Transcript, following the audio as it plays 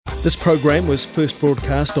This program was first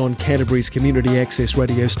broadcast on Canterbury's community access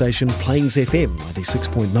radio station Plains FM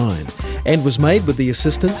 96.9 and was made with the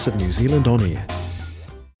assistance of New Zealand On Air.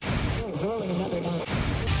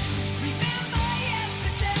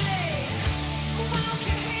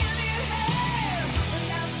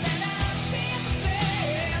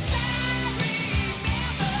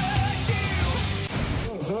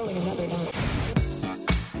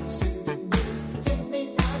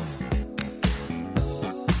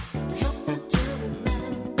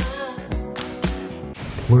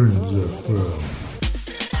 Plains FM.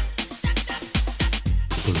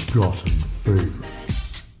 Forgotten favourites.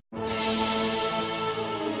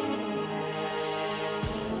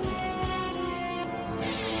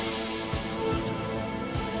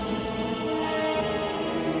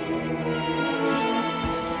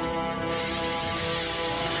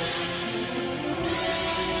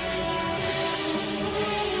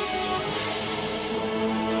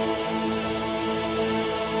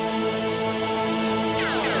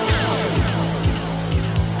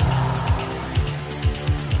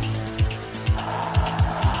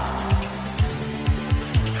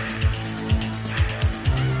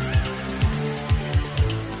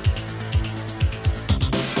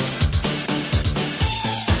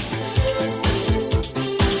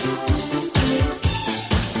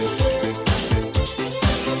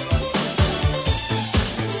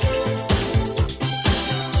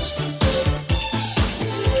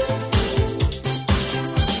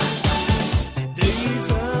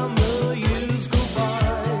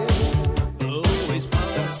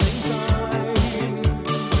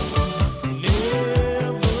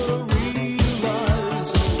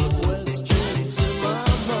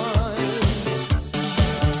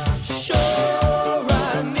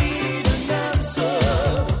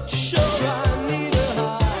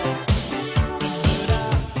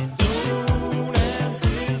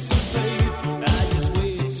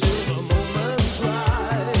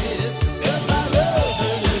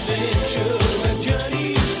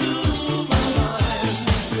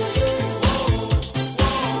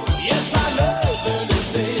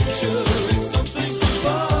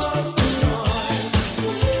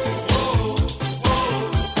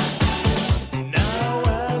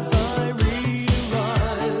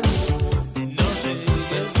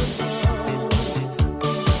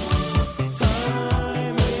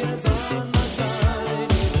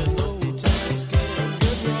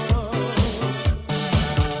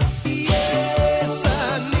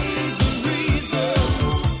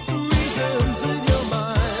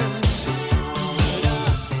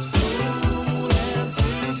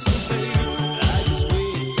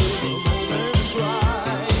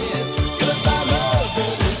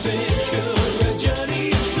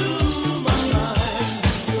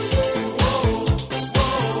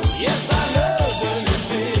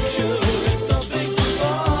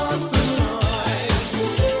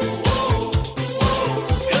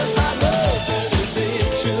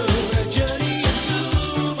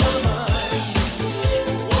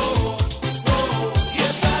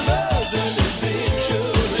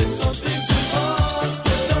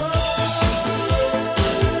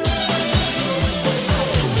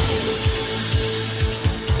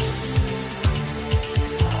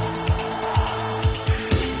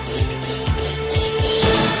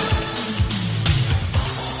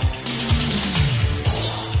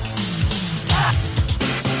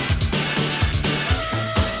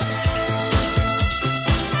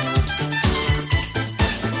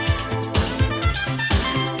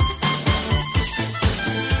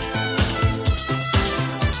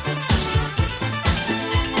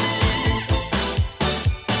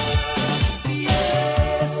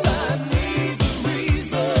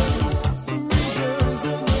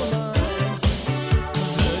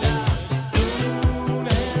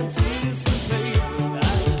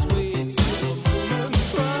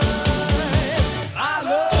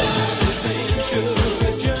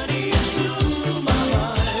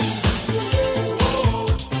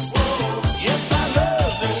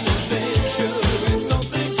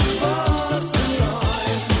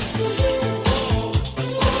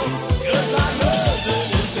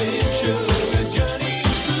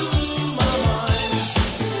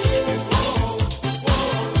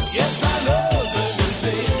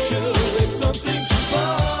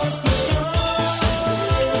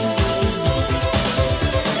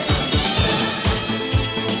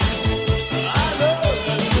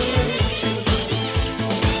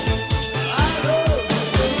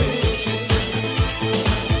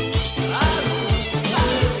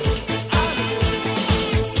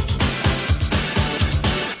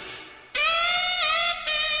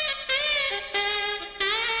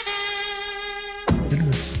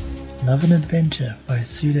 Love and Adventure by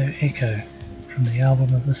Pseudo from the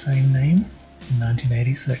album of the same name in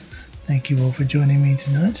 1986. Thank you all for joining me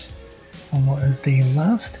tonight on what is the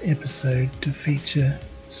last episode to feature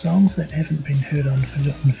songs that haven't been heard on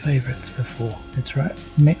Forgotten Favourites before. That's right,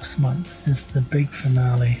 next month is the big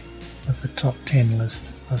finale of the top 10 list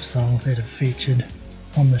of songs that have featured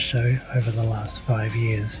on the show over the last 5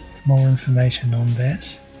 years. More information on that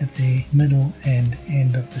at the middle and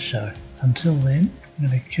end of the show. Until then, I'm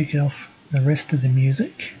going to kick off the rest of the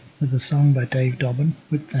music with a song by Dave Dobbyn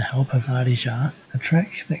with the help of Ardijah, a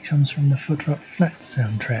track that comes from the Foot Rot Flat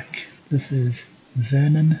soundtrack. This is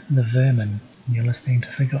Vernon the Vermin, and you're listening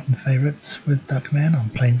to Forgotten Favourites with Duckman on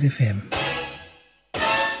Plains FM.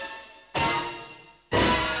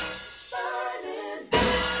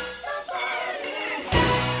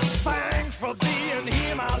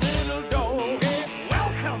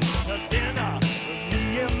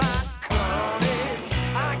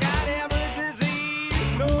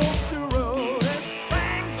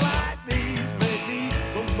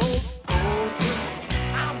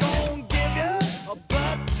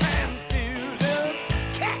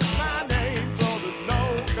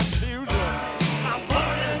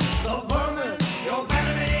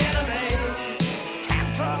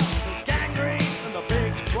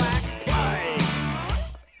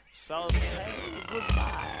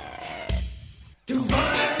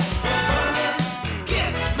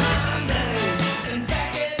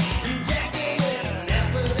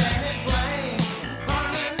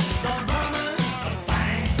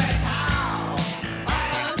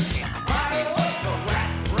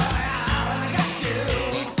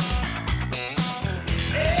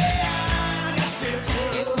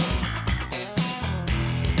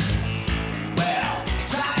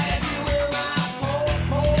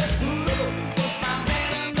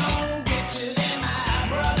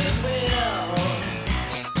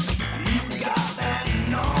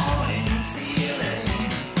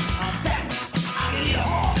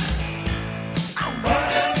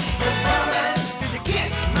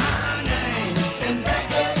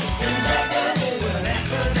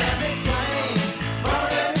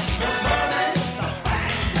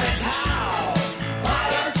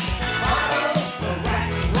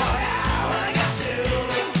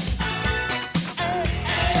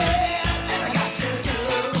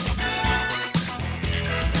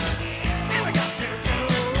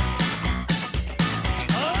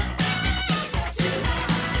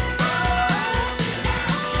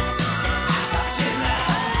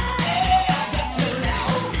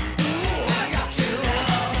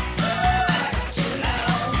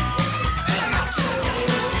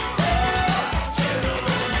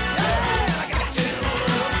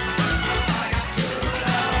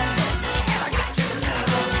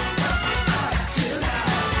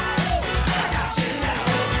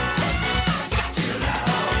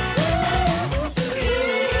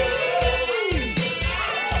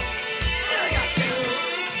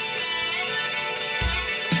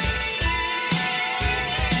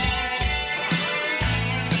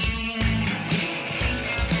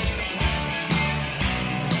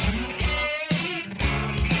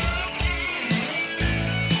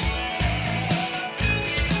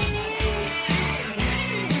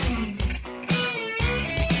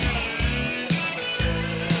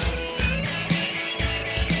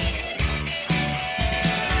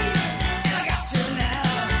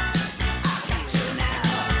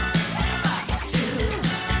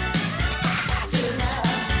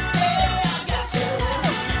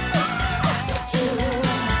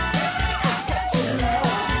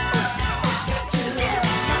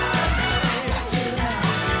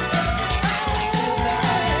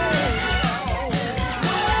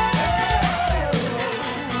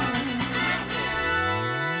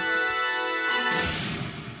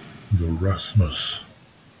 Rasmus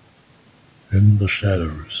in the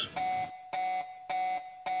shadows.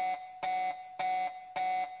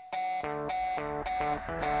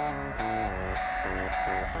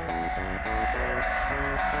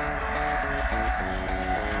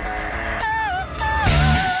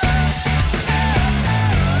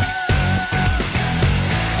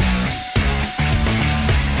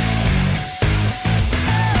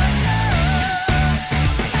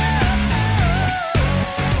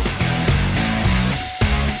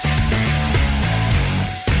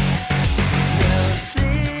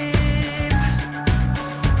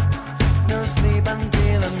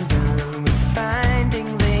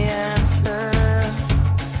 Finding the answer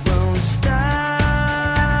won't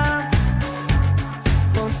stop.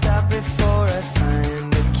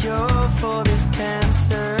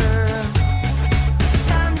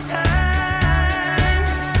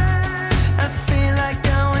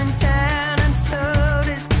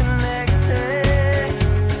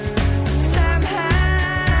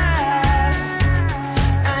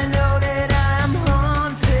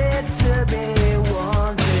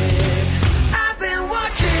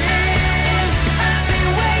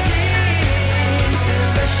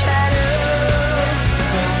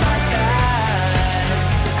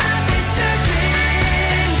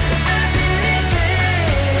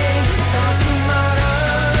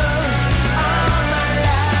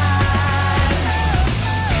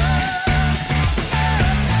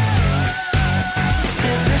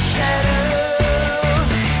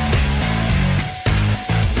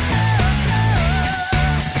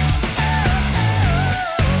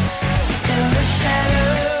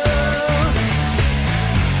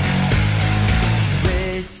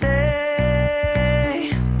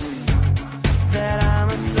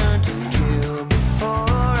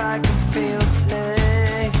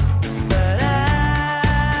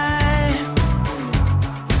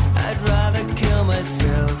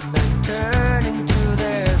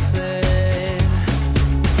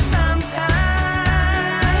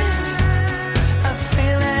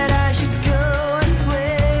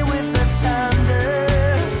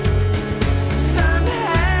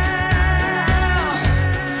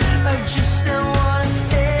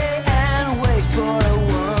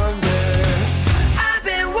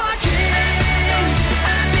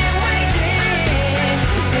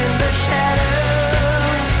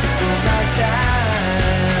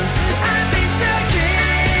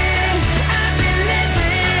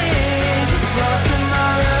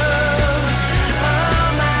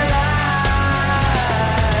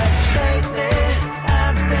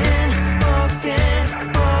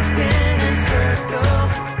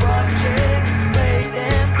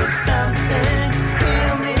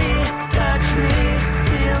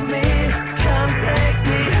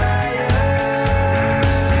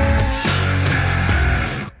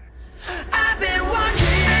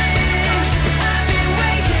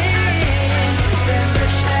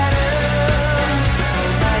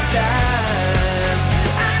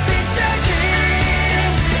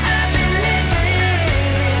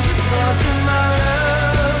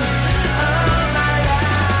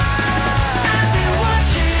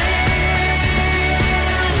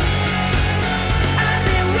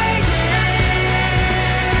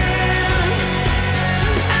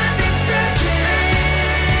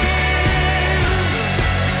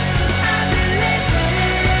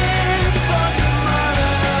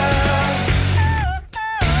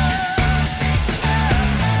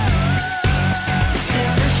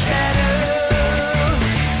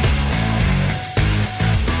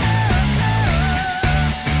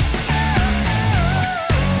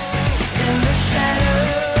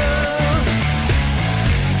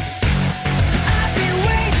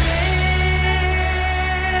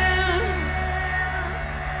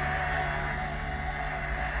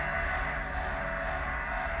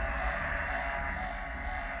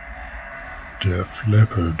 Def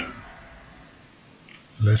Leppard.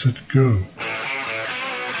 Let it go.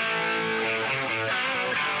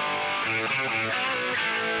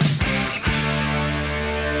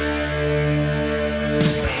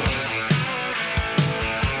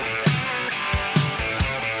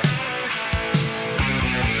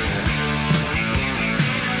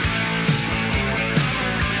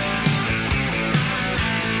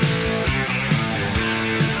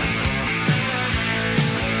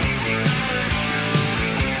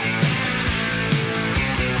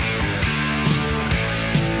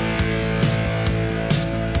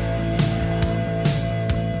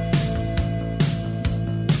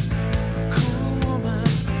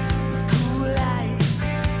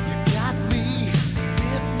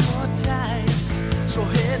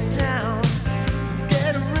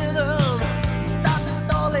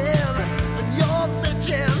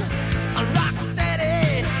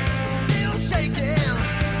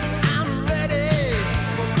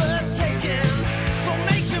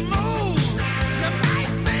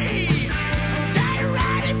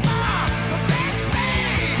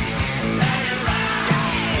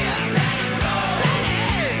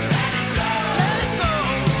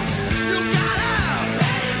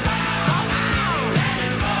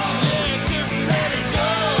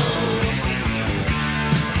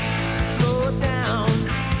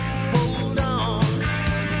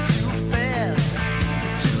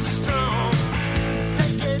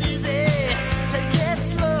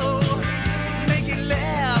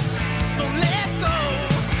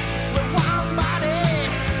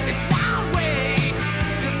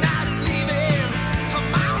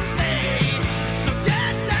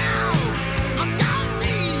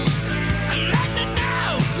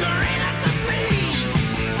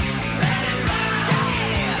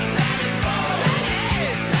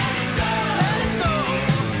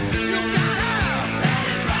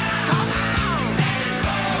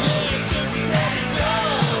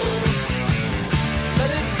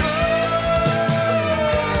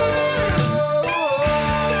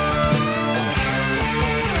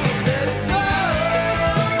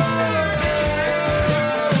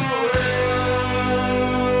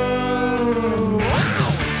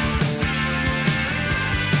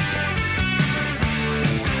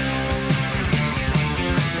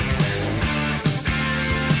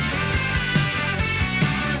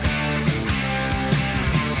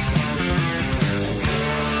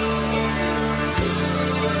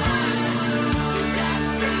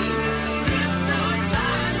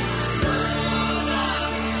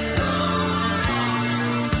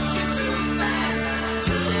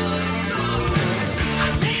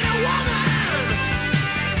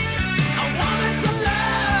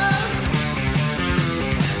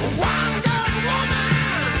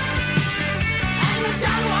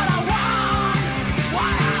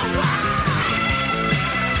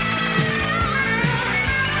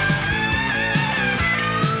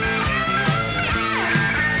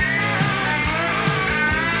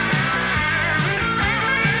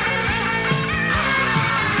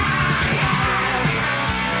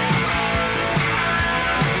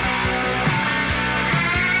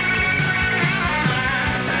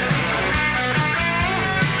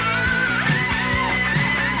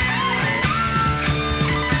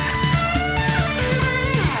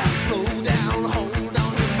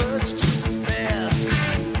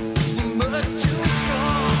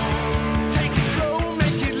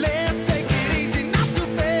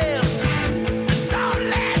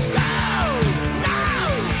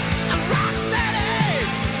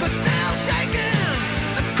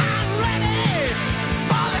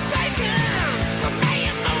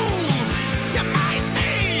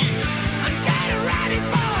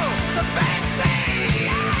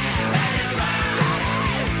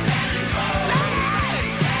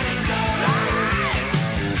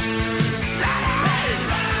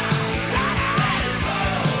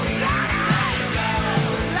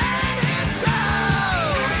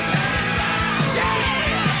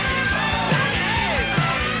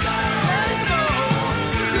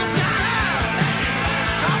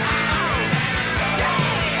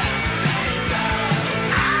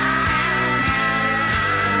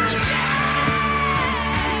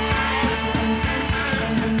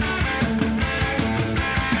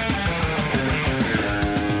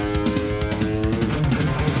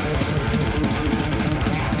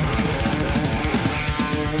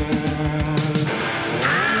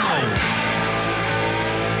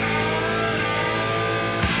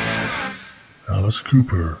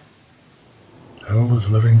 Cooper, hell was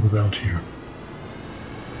living without you.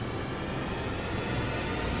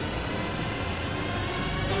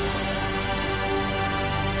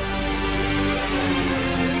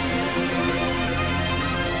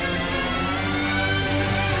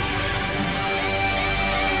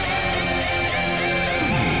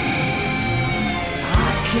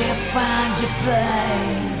 find your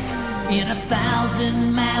face in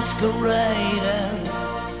 1,000 masqueraders.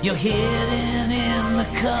 You're hidden in the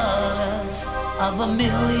colors of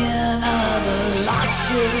 1,000,000 other lost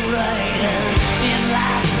charades. In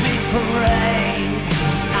life's big parade,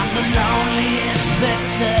 I'm the loneliest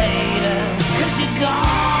spectator, 'cause you're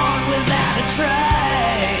gone without a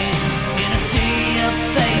trace in a sea of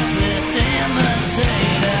faceless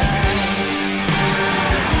imitators.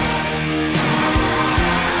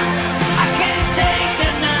 I can't take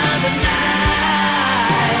another night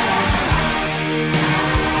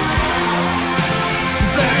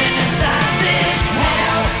burning inside this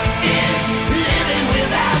hell. Is living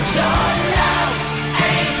without your love,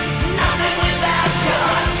 ain't nothing without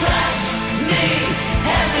your touch. Me,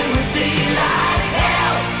 heaven would be like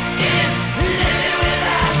hell. Is living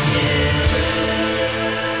without you.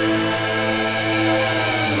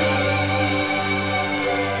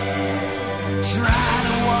 Try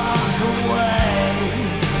to walk away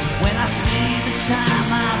when I see the time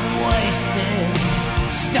I've wasted,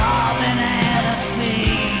 starving at a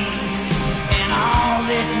feast, and all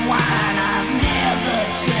this wine I've never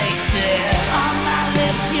tasted. On my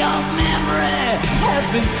lips your memory has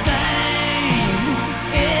been stained.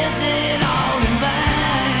 Is it all in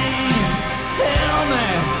vain? Tell me,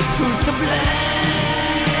 who's to blame?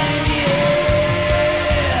 Yeah,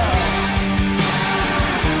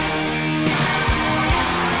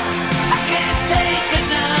 I can't take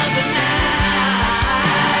another night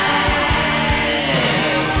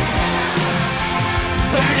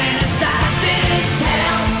burning inside this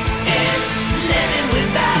hell. Is living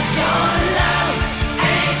without your love,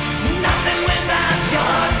 ain't nothing without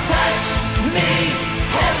your touch. Me,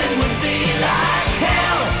 heaven would be like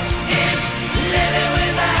hell. Is living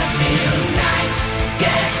without you. Nights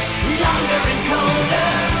get longer and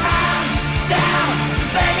colder. I'm down,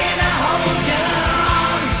 begging to hold you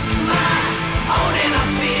on my own, and I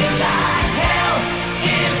feel like hell.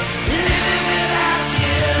 Is living without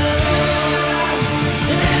you.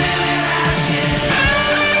 Living without you.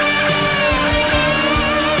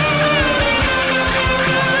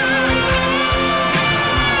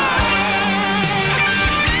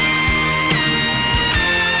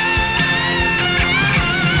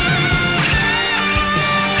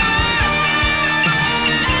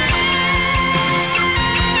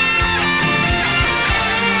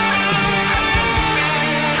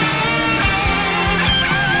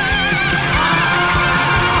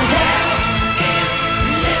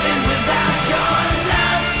 Living without your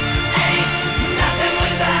love, ain't nothing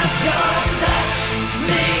without your touch.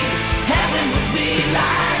 Me, heaven would be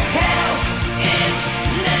like hell. Is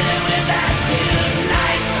living without you.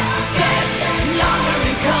 Nights get longer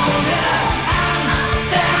and colder. I'm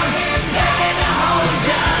down, begging to hold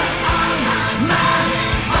you on my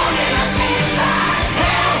own, and I feel like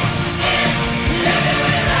hell. Is living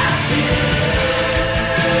without you.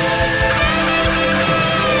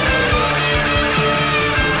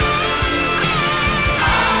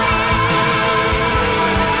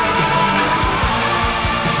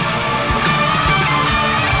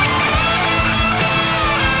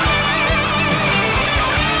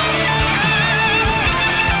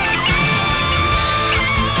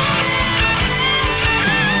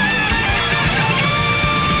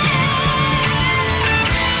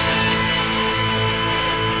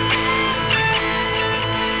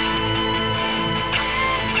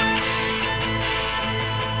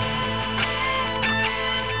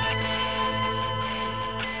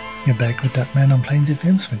 You're back with Duckman on Plains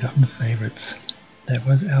FM's Forgotten Favourites. That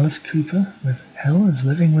was Alice Cooper with Hell is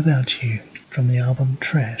Living Without You from the album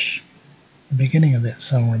Trash. The beginning of that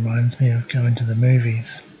song reminds me of going to the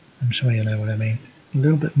movies. I'm sure you know what I mean. A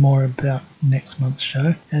little bit more about next month's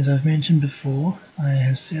show. As I've mentioned before, I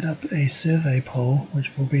have set up a survey poll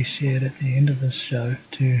which will be shared at the end of this show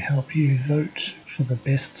to help you vote for the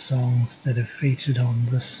best songs that have featured on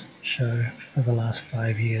this show for the last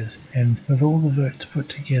 5 years. And with all the votes put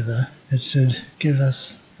together, it should give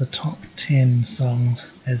us the top 10 songs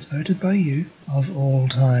as voted by you of all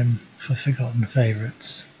time for Forgotten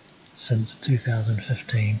Favourites since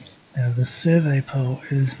 2015. Now the survey poll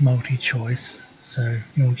is multi-choice, so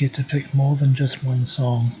you'll get to pick more than just one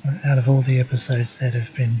song out of all the episodes that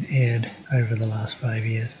have been aired over the last 5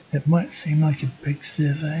 years. It might seem like a big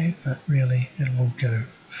survey, but really it will go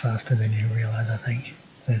faster than you realise, I think.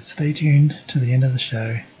 So stay tuned to the end of the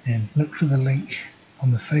show and look for the link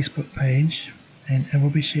on the Facebook page, and it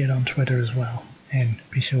will be shared on Twitter as well. And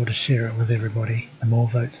be sure to share it with everybody. The more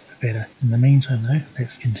votes, the better. In the meantime though,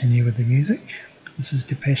 let's continue with the music. This is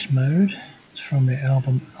Depeche Mode. It's from their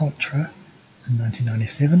album Ultra in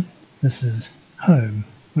 1997. This is Home,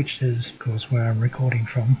 which is, of course, where I'm recording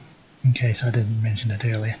from. in case I didn't mention it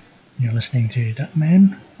earlier. You're listening to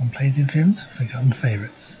Duckman on Plains FM's Forgotten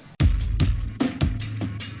Favourites.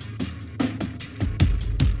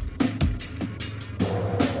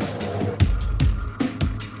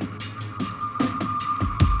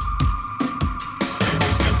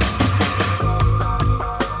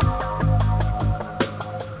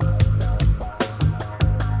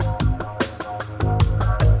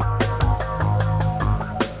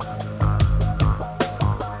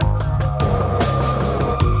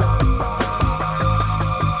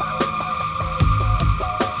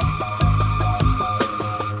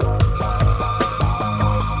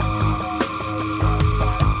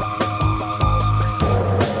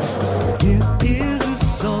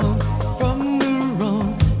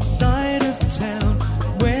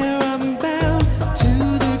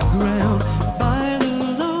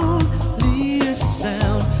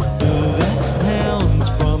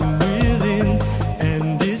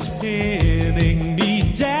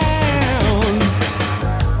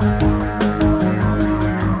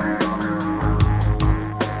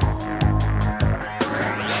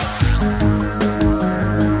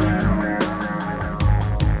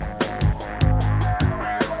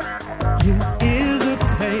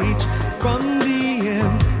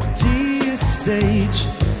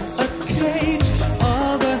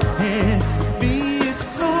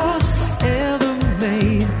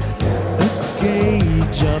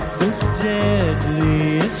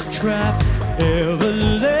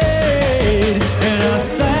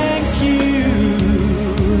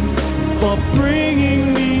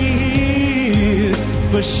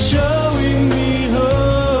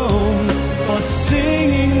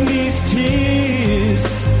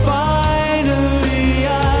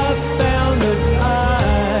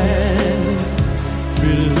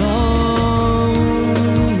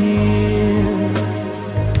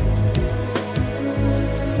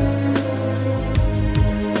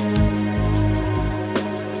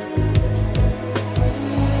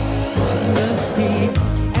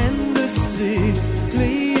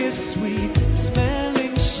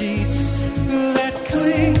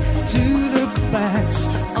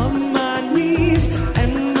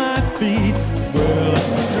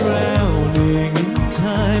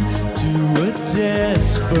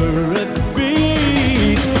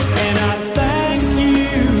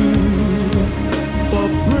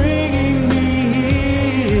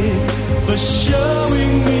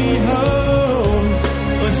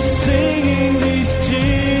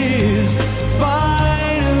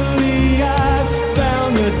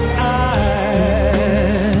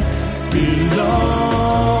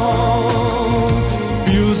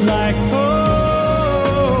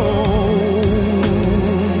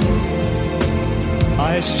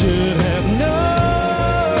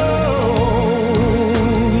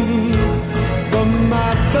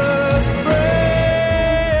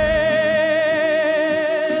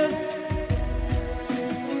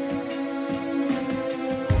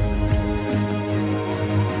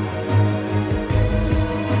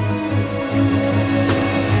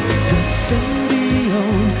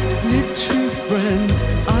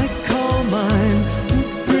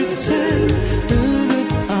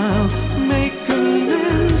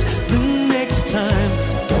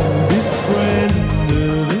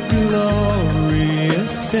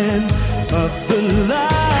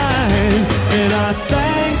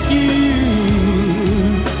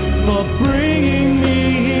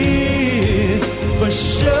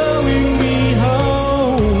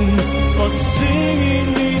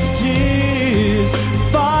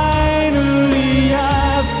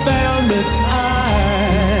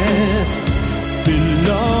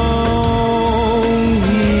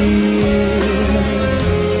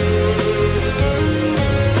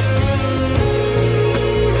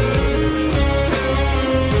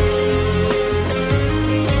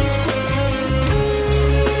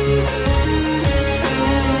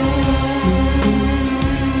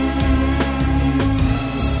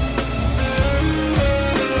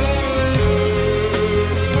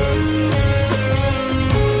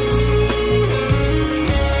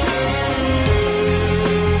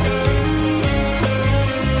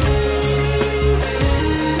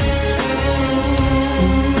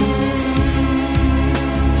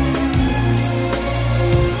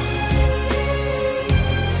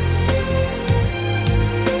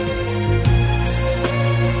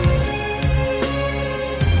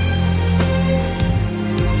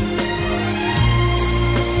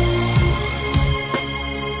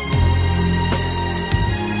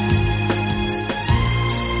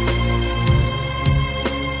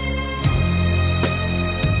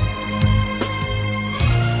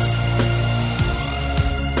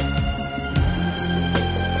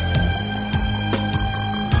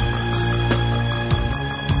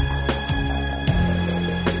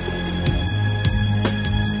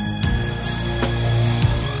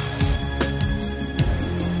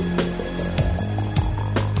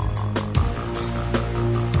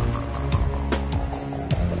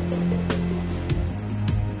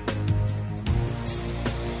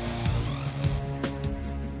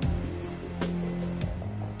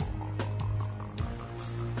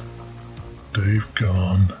 Dave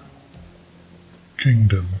Gahan.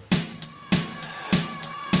 Kingdom.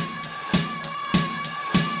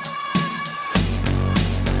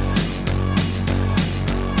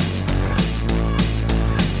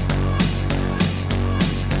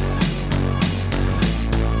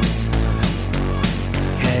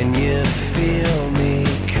 Can you feel me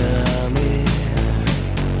coming?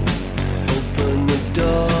 Open the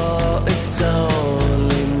door, it's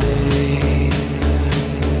only me.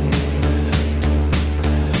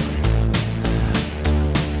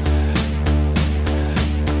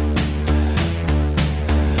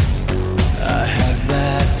 I have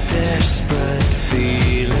that desperate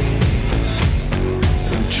feeling,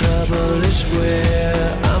 and trouble is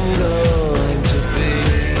where I'm going to be.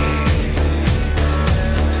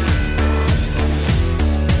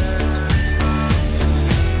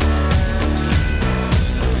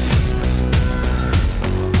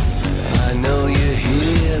 I know you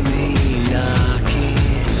hear me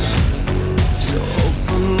knocking, so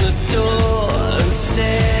open the door and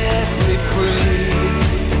set me free.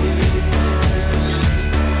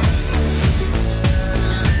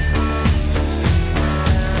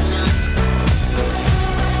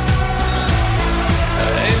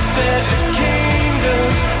 If there's a kingdom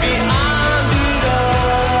beyond it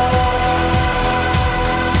all,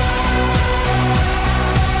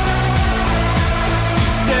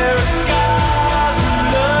 is there a God who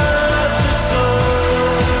loves us all?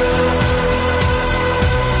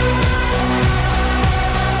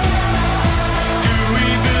 Do we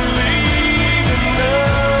believe in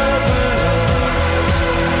love at all?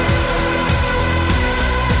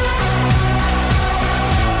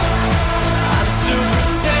 I'm still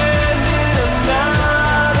pretending I'm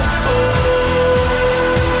not a fool.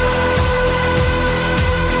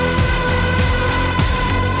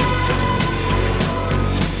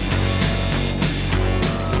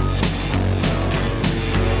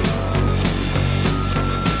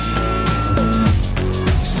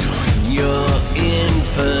 So in your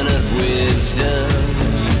infinite wisdom,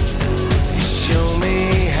 you show me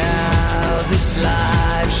how this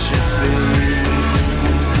life should be.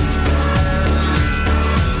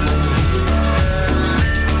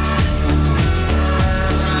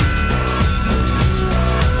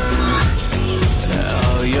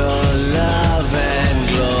 Oh, your love and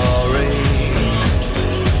glory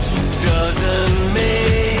doesn't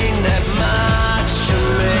mean that much to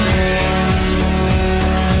me.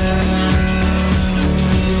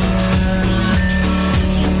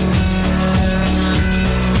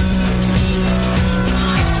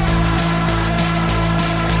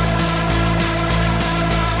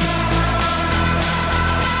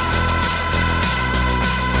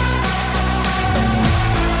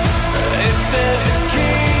 If there's a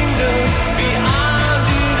kingdom beyond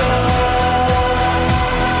it all,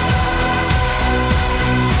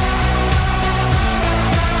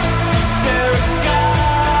 is there a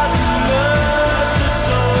God who loves us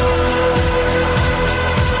all?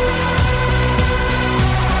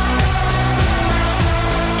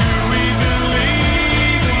 Do we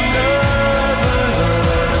believe in love at all?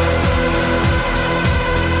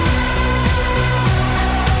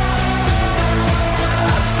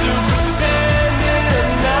 I'm still pretending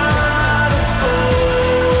I'm not a fool.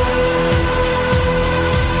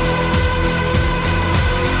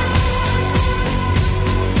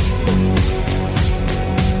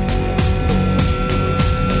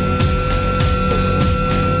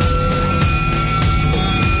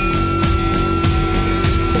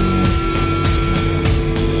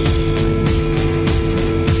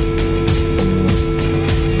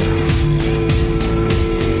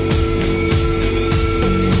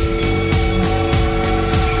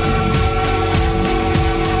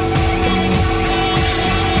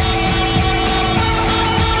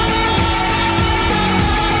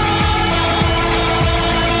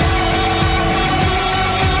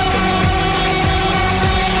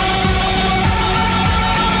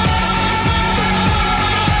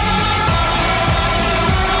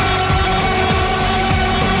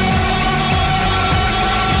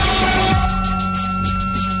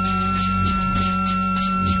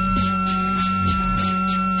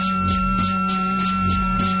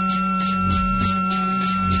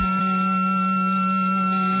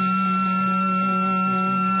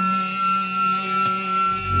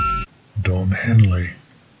 Don Henley.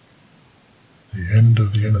 The End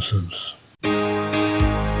of the Innocence.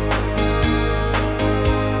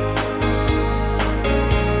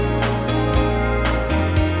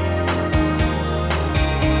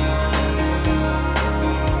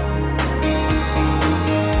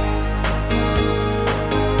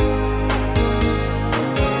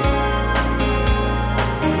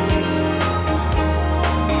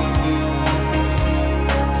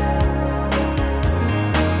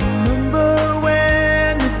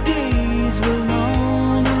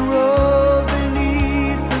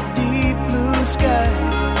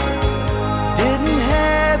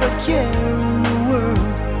 care in the world,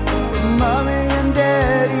 with mommy and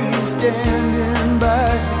daddy standing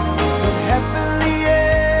by. But happily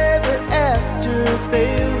ever after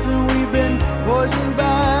fails, and we've been poisoned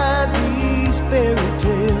by these fairy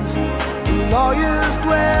tales. The lawyers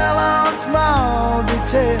dwell on small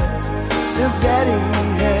details, since daddy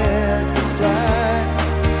had to fly.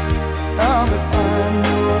 Oh, but I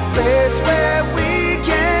know a place where we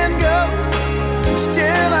can go,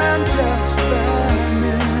 still untouched by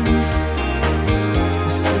men.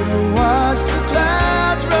 Sit and watch the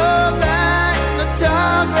clouds roll by, the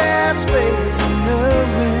tall grass waves in the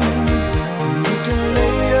wind. You can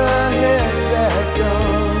lay your head back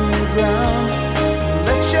on the ground,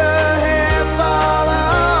 let your hair fall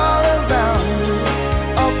all around you.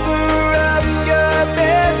 Offer up your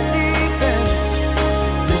best defense.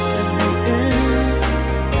 This is the end.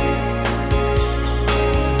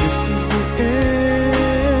 This is the end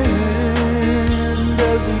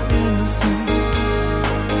of the innocence.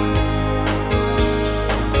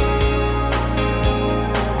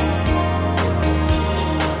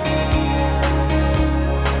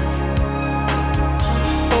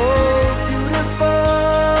 Oh,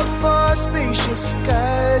 beautiful for spacious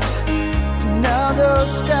skies. Now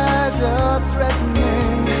those skies are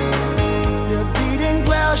threatening. They're beating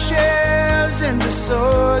plowshares into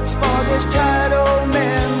swords for this tired old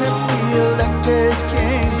man that we elected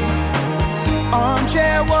king.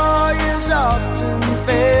 Armchair warriors often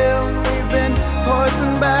fail, and we've been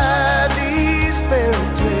poisoned by these fairy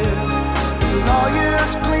tales. The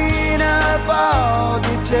lawyers clean up all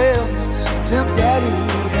details, since daddy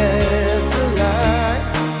had to lie.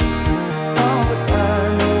 Oh, but I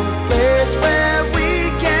know a place where we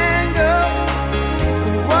can go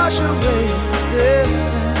and wash away this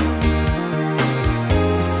sin.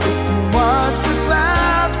 Sit and watch the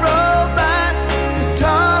clouds roll by, the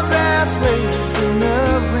tall grass waves in the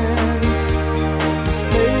wind. Just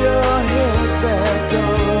lay your head back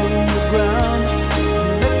on the ground,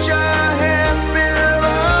 let your hair spill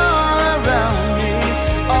all around me.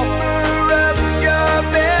 Offer up your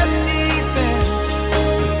best defense.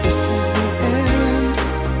 This is the end.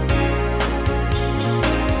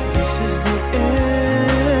 This is the end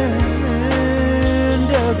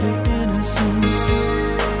of the innocence.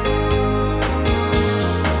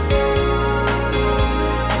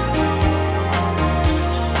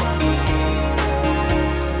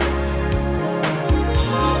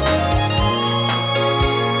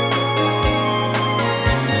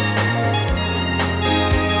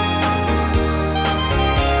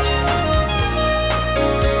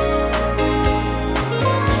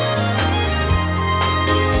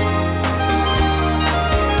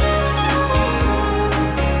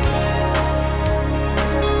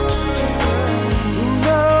 Who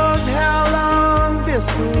knows how long this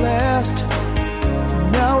will last?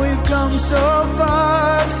 Now we've come so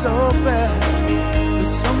far, so fast. But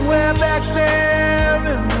somewhere back there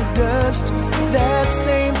in the dust, that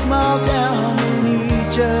same small town in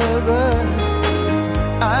each of us.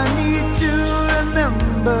 I need to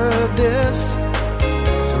remember this.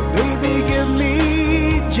 So baby, give me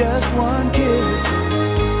just one kiss.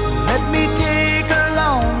 Let me take a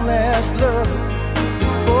long last look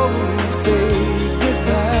before we say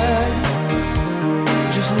goodbye.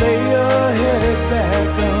 Just lay your head back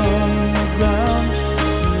on the ground,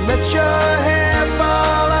 let your hair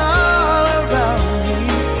fall all around me.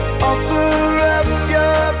 Offer up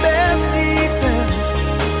your best defense.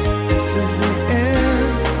 This is the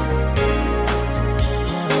end.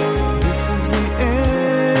 This is the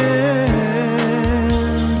end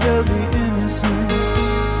of the innocence.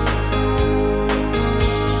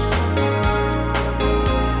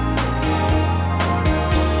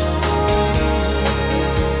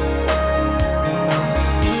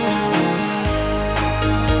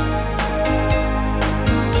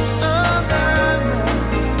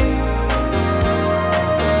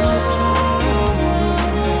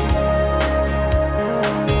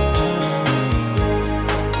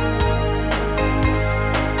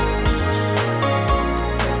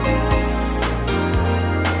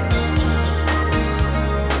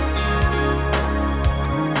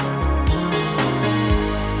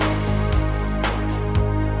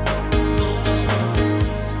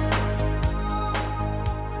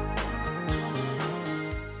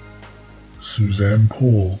 Suzanne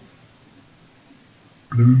Paul,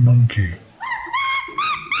 Blue Monkey.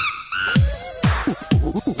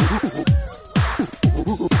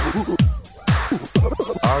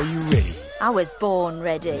 Are you ready? I was born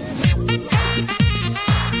ready.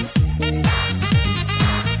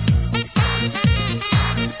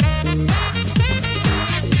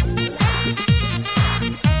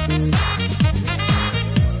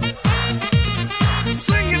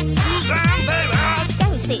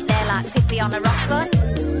 on a rock bun.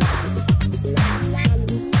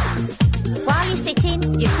 While you're sitting,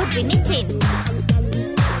 you could be knitting.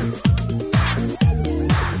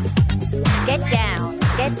 Get down,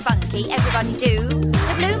 get funky, everybody do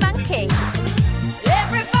the blue monkey.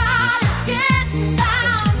 Everybody's getting down.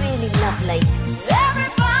 It's really lovely.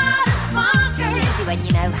 Everybody's funky. It's easy when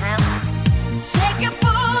you know how. Shake your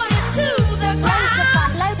booty to the ground. Loads of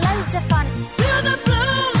fun, loads of fun. To the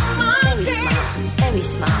blue monkey. Very smart, very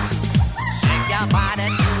smart. Shake your body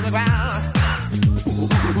to the ground.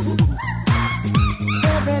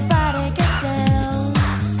 Everybody get down.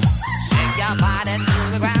 Shake your body to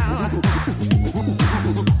the ground.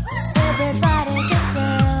 Everybody get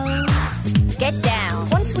down. Get down.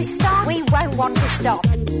 Once we start, we won't want to stop.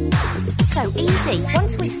 So easy.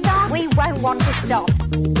 Once we start, we won't want to stop.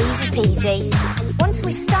 Easy peasy. Once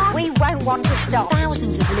we start, we won't want to stop.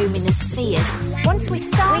 Thousands of luminous spheres. Once we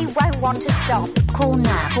start, we won't want to stop. Call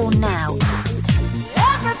now, call now.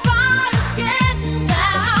 Everybody's getting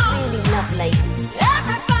down. It's really lovely.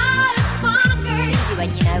 Everybody's funky. It's easy when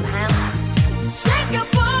you know how. Shake your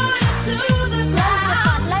booty to the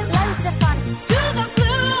ground. Loads of fun, to the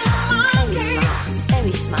blue monkey. Very smart,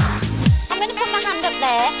 very smart. I'm going to put my hand up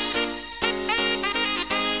there.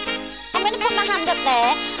 I'm going to put my hand up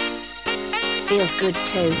there. Feels good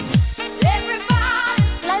too.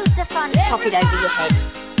 Everybody. Loads of fun. Pop it over your head.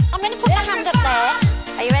 I'm going to put my hand up there.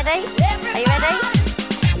 Are you ready? Are you ready?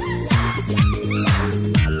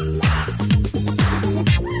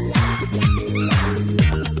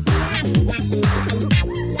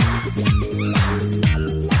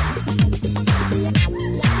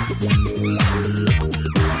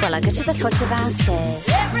 Well, I go to the foot of our stairs.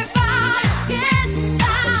 Everybody's getting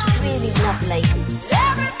down. It's really lovely.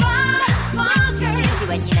 Everybody's funky. It's easy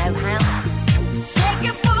when you know how. Shake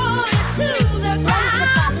your booty to the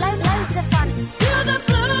ground. Loads of fun. To the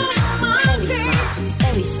blue monkey. Very smart,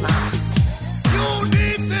 very smart. You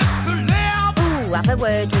need this to live. Ooh, have a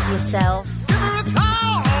word with yourself. Give her a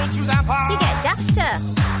call, Suzanne. You get dafter.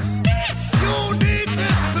 You need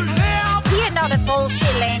this to live. You're not a full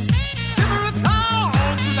shilling. Give her a call,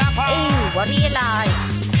 Suzanne. Ooh, what do you like?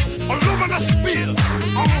 A luminous spear.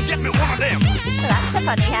 I'm gonna get me one of them. Well, that's a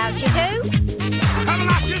funny how'd you do. Haven't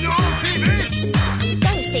I seen you on TV?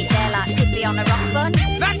 Don't sit there like you could be on a rock bun.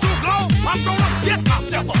 That's too slow. I'm gonna get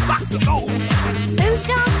myself a box of those. Who's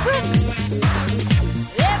Garth Brooks?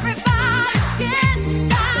 Everybody's getting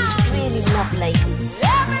down. It's really lovely.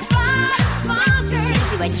 Everybody's funky. It's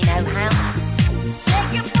easy when you know how.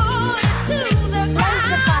 Shake your booty to the ground.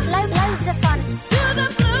 Loads of fun, loads of fun. To the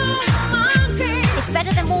blue monkey. It's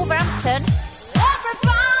better than Wolverhampton.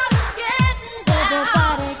 Everybody's getting down.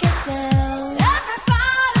 Everybody get down.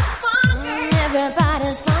 Everybody's funky.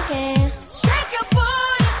 Everybody's funky. Shake your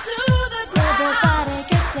booty to the ground. Everybody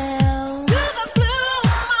get down. To the blue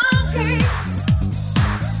monkey.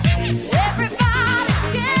 Everybody's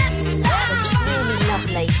getting down. It's really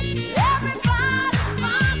lovely. Everybody's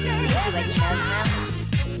funky. It's easy when you know how.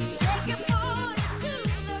 Shake your booty to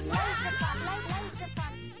the ground. Loads of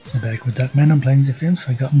fun. We're back with Duckman on Plains FM's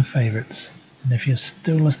Forgotten Favourites. And if you're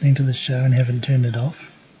still listening to the show and haven't turned it off,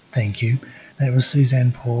 thank you. That was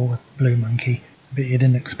Suzanne Paul with Blue Monkey. I bet you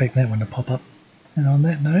didn't expect that one to pop up. And on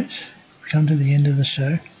that note, we've come to the end of the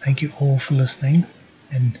show. Thank you all for listening.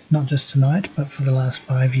 And not just tonight, but for the last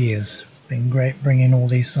 5 years. It's been great bringing all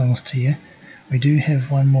these songs to you. We do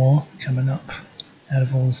have one more coming up out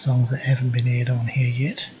of all the songs that haven't been aired on here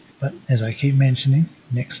yet. But as I keep mentioning,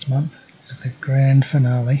 next month is the grand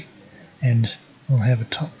finale. And we'll have a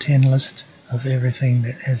top 10 list of everything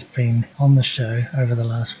that has been on the show over the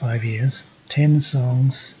last 5 years. 10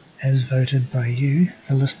 songs as voted by you,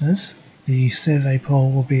 the listeners. The survey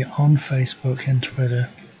poll will be on Facebook and Twitter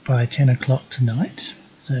by 10 o'clock tonight,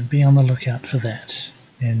 so be on the lookout for that.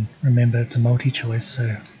 And remember, it's a multi-choice,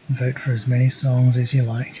 so vote for as many songs as you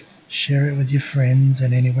like. Share it with your friends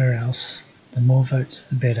and anywhere else. The more votes,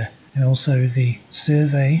 the better. And also the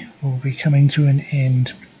survey will be coming to an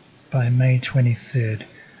end by May 23rd.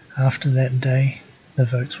 After that day, the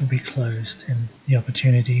votes will be closed and the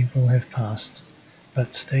opportunity will have passed.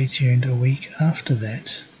 But stay tuned a week after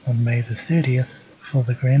that, on May the 30th, for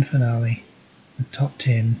the grand finale, the top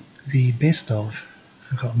 10, the best of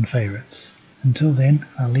Forgotten Favourites. Until then,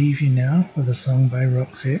 I'll leave you now with a song by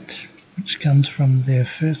Roxette, which comes from their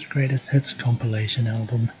first Greatest Hits compilation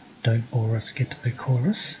album, Don't Bore Us, Get to the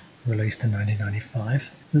Chorus, released in 1995.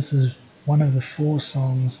 This is one of the 4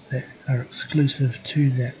 songs that are exclusive to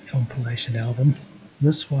that compilation album.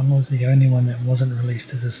 This one was the only one that wasn't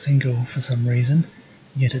released as a single for some reason,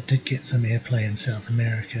 yet it did get some airplay in South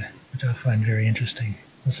America, which I find very interesting.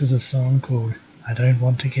 This is a song called I Don't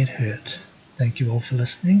Want to Get Hurt. Thank you all for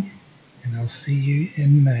listening, and I'll see you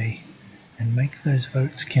in May, and make those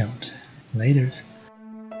votes count. Laters.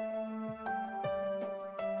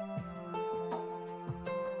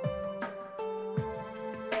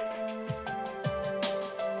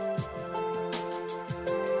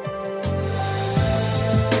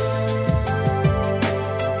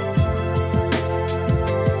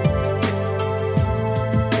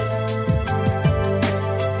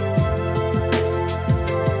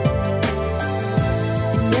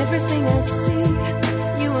 Everything I see,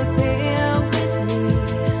 you appear with me.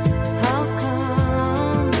 How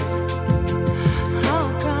come? How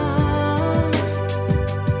come?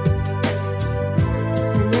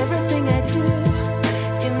 And everything I do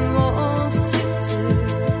involves you too.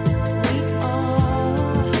 We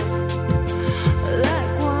are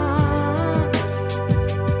like one.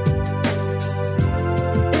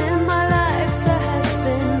 In my life there has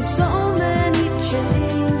been so many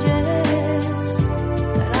changes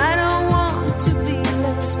that I don't want to be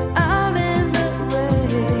left out in the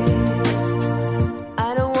rain.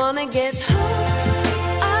 I don't want to get hurt.